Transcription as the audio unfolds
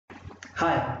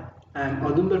Hi, I am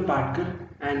Patkar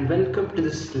and welcome to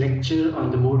this lecture on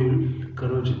the module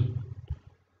Corrosion.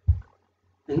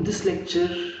 In this lecture,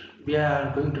 we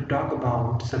are going to talk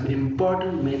about some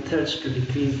important methods to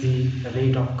decrease the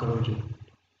rate of corrosion.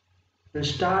 We'll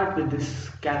start with this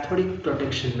cathodic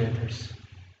protection methods.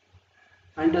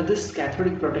 Under this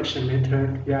cathodic protection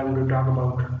method, we are going to talk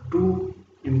about two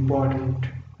important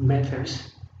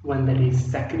methods. One that is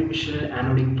sacrificial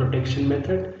anodic protection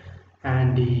method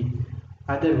and the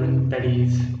other one that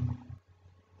is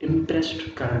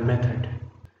impressed current method.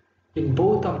 In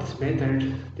both of these methods,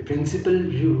 the principle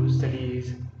used, that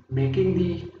is making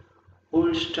the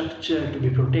whole structure to be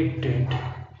protected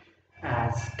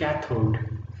as cathode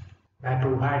by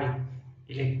providing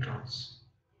electrons.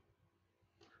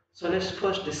 So let's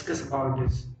first discuss about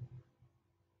this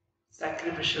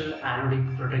sacrificial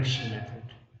anodic protection method.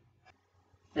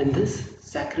 In this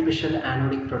sacrificial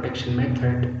anodic protection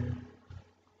method,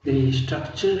 the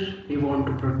structure we want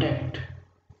to protect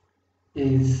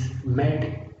is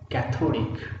made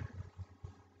cathodic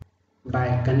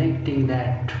by connecting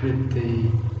that with the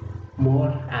more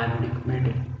anodic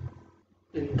metal.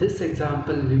 In this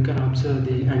example, you can observe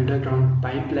the underground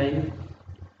pipeline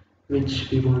which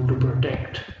we want to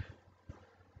protect,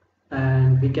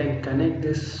 and we can connect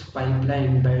this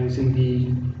pipeline by using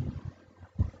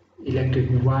the electric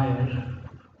wire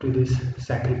to this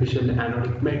sacrificial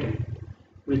anodic metal,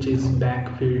 which is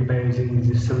backfilled by using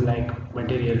gypsum-like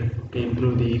material to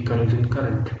improve the corrosion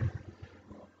current.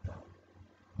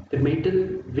 The metal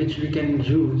which we can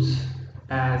use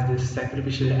as this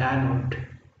sacrificial anode,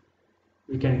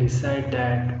 we can decide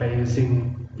that by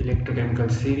using electrochemical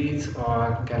series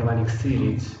or galvanic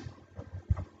series.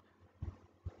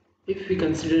 If we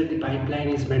consider the pipeline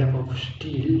is made up of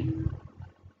steel,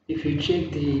 if you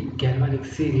check the galvanic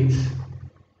series,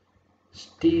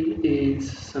 steel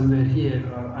is somewhere here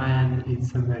or iron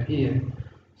is somewhere here.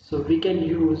 So we can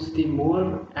use the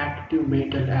more active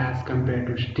metal as compared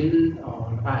to steel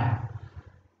or iron.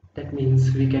 That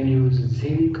means we can use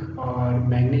zinc or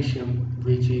magnesium,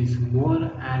 which is more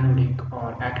anodic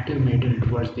or active metal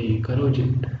towards the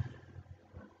corrosion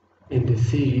in this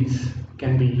series,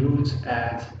 can be used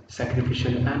as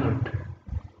sacrificial anode.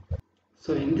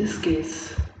 So in this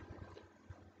case,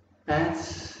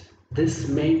 as this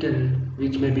metal,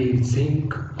 which may be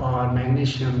zinc or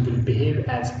magnesium, will behave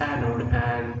as anode,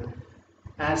 and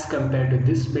as compared to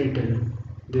this metal,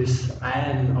 this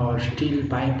iron or steel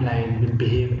pipeline will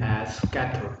behave as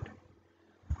cathode.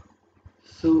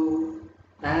 So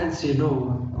as you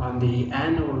know, on the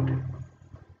anode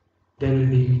there will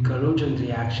be corrosion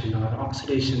reaction or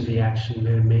oxidation reaction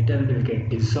where metal will get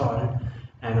dissolved,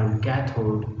 and on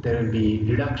cathode there will be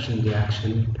reduction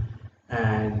reaction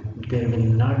and there will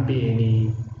not be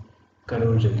any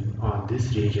corrosion on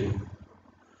this region.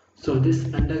 So this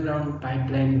underground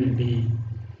pipeline will be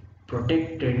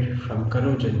protected from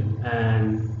corrosion,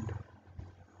 and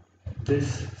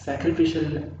this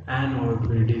sacrificial anode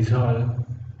will dissolve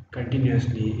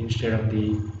continuously instead of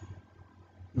the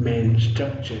main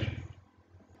structure.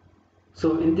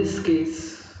 So in this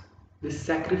case, this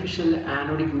sacrificial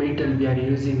anodic metal we are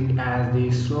using as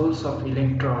the source of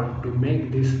electron to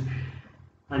make this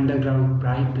underground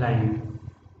pipeline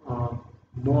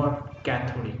more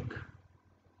cathodic,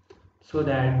 so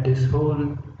that this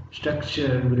whole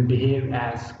structure will behave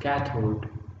as cathode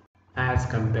as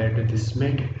compared to this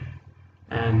metal,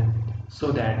 and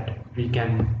so that we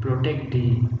can protect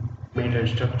the metal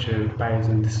structure by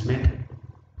using this method.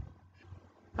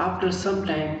 After some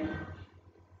time,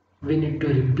 we need to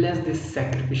replace this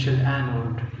sacrificial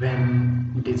anode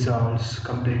when it dissolves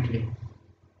completely.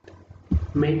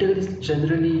 Metals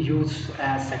generally used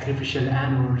as sacrificial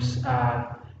anodes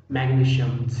are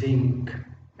magnesium, zinc,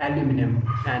 aluminum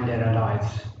and their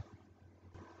alloys.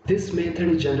 This method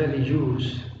is generally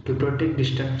used to protect the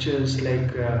structures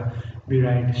like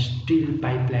buried steel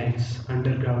pipelines,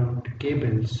 underground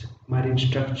cables, marine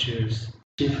structures,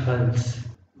 ship hulls,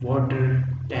 water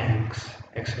tanks,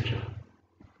 etc.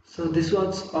 So this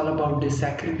was all about the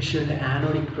sacrificial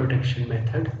anodic protection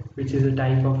method, which is a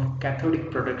type of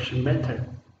cathodic protection method.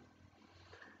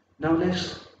 Now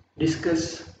let's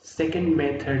discuss second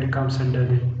method comes under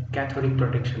the cathodic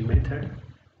protection method,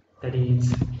 that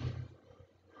is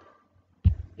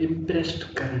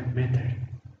impressed current method.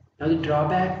 Now the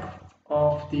drawback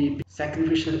of the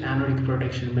sacrificial anodic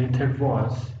protection method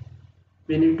was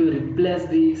we need to replace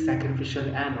the sacrificial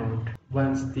anode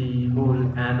once the whole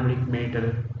anodic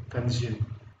metal consumed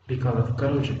because of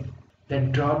corrosion.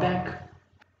 That drawback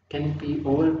can be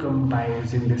overcome by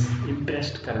using this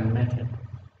impressed current method.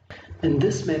 In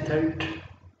this method,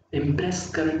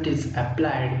 impressed current is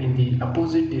applied in the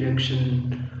opposite direction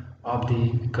of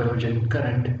the corrosion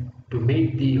current to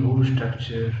make the whole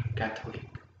structure cathodic.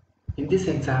 In this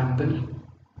example,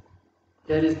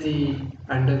 here is the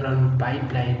underground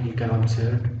pipeline you can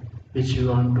observe, which you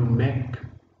want to make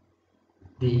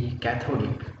the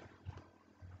cathodic.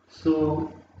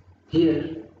 So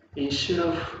here, instead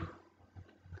of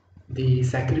the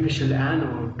sacrificial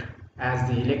anode as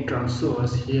the electron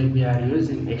source, here we are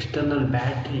using external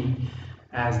battery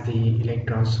as the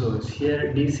electron source.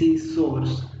 Here DC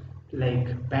source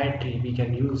like battery we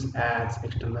can use as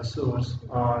external source,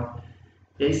 or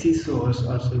AC source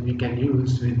also we can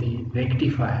use with the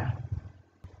rectifier.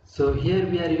 So here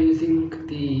we are using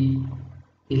the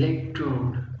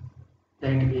electrode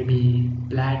that may be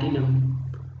platinum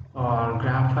or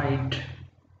graphite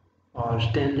or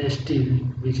stainless steel,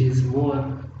 which is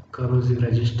more corrosive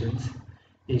resistance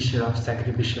instead of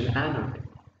sacrificial anode.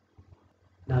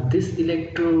 Now this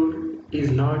electrode is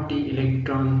not the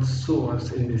electron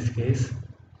source in this case,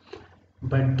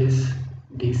 but this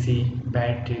DC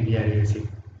battery we are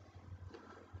using.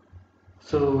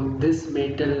 So this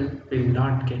metal will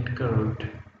not get corroded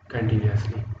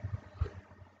continuously.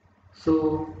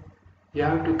 So you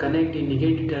have to connect the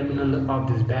negative terminal of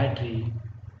this battery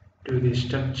to the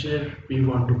structure we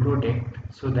want to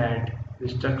protect, so that the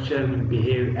structure will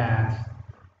behave as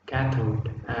cathode,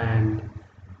 and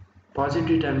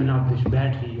positive terminal of this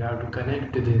battery you have to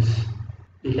connect to this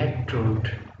electrode,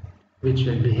 which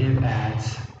will behave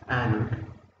as anode.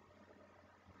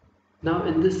 Now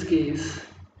in this case,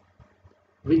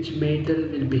 which metal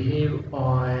will behave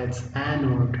as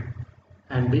anode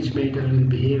and which metal will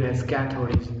behave as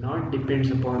cathode is not depends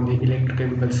upon the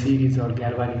electrochemical series or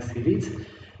galvanic series,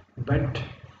 but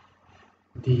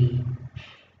the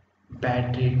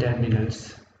battery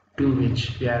terminals to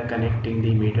which we are connecting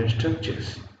the metal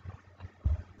structures.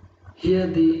 Here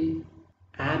the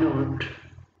anode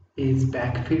is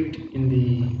backfilled in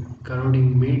the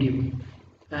corroding medium,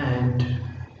 and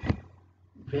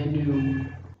when you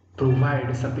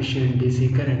provide sufficient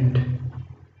DC current,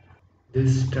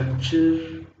 this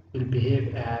structure will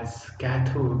behave as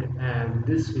cathode and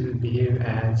this will behave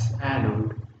as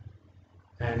anode,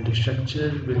 and the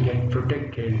structure will get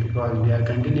protected because we are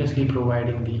continuously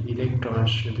providing the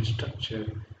electrons to the structure,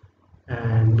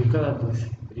 and because of this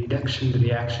reduction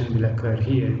reaction will occur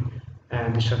here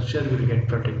and the structure will get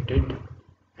protected,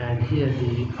 and here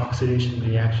the oxidation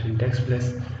reaction takes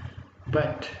place.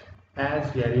 But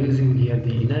as we are using here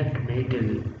the inert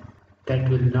metal, that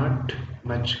will not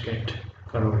much get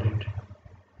corroded.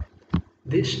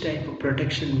 This type of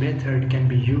protection method can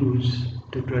be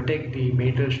used to protect the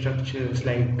metal structures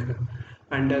like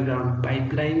underground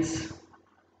pipelines,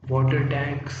 water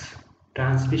tanks,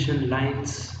 transmission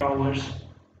lines, towers,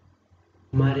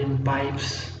 marine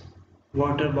pipes,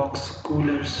 water box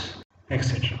coolers,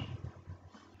 etc.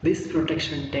 This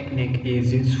protection technique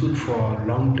is useful for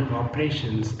long-term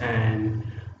operations and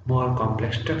more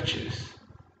complex structures.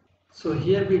 So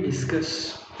here we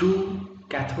discuss two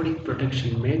Cathodic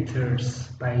protection methods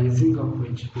by using of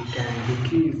which we can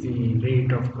decrease the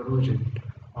rate of corrosion,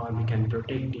 or we can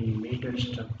protect the metal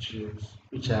structures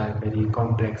which are very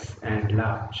complex and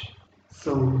large.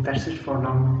 So that's it for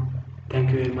now.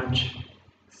 Thank you very much.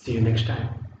 See you next time.